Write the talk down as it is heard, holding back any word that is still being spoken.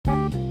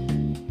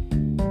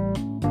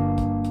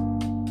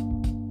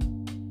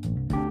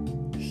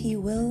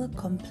will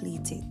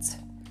complete it.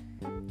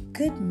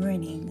 Good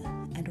morning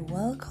and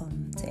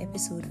welcome to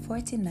episode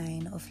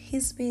 49 of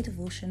His Way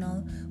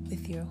Devotional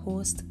with your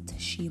host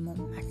Tashima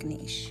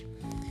McNeish.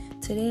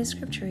 Today's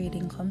scripture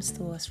reading comes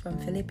to us from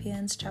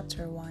Philippians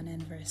chapter 1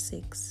 and verse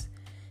 6.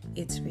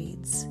 It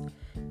reads,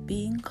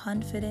 "Being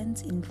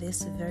confident in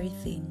this very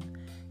thing,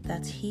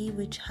 that he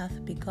which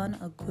hath begun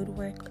a good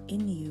work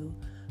in you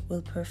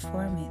will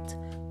perform it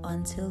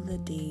until the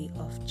day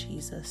of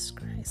Jesus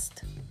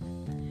Christ."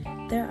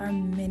 There are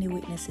many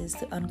witnesses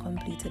to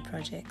uncompleted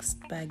projects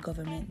by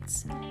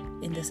governments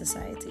in the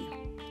society.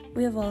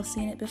 We have all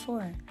seen it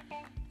before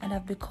and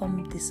have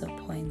become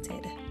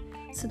disappointed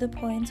to the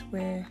point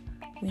where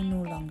we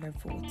no longer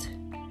vote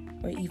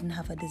or even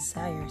have a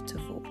desire to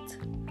vote.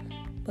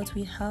 But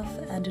we have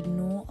and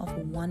know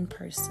of one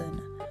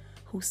person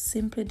who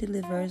simply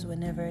delivers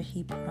whenever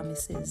he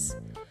promises.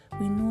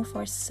 We know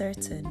for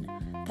certain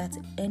that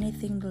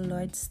anything the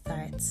Lord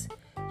starts,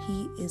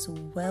 He is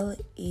well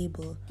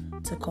able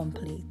to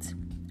complete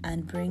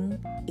and bring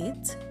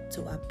it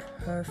to a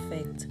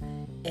perfect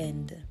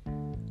end.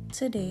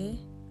 Today,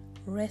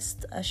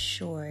 rest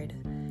assured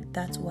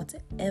that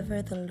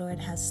whatever the Lord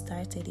has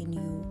started in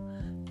you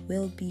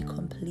will be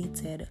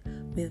completed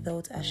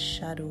without a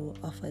shadow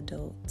of a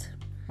doubt.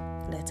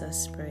 Let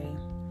us pray.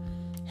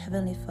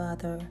 Heavenly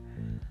Father,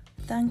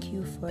 thank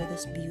you for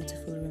this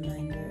beautiful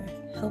reminder.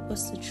 Help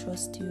us to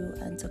trust you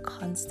and to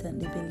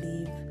constantly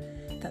believe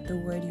that the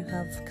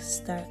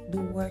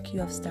work you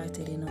have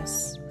started in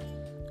us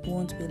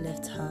won't be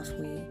left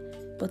halfway,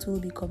 but will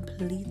be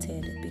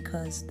completed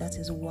because that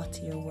is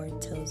what your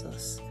word tells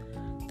us.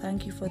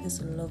 Thank you for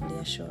this lovely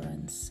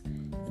assurance.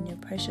 In your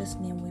precious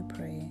name we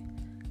pray.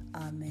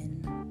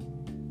 Amen.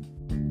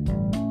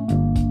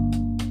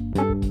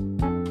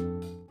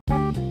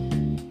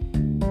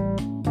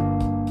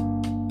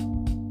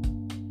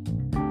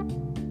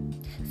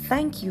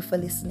 Thank you for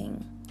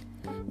listening.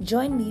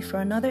 Join me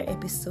for another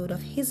episode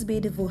of His Way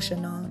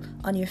Devotional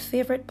on your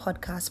favorite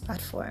podcast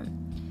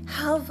platform.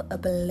 Have a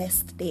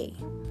blessed day.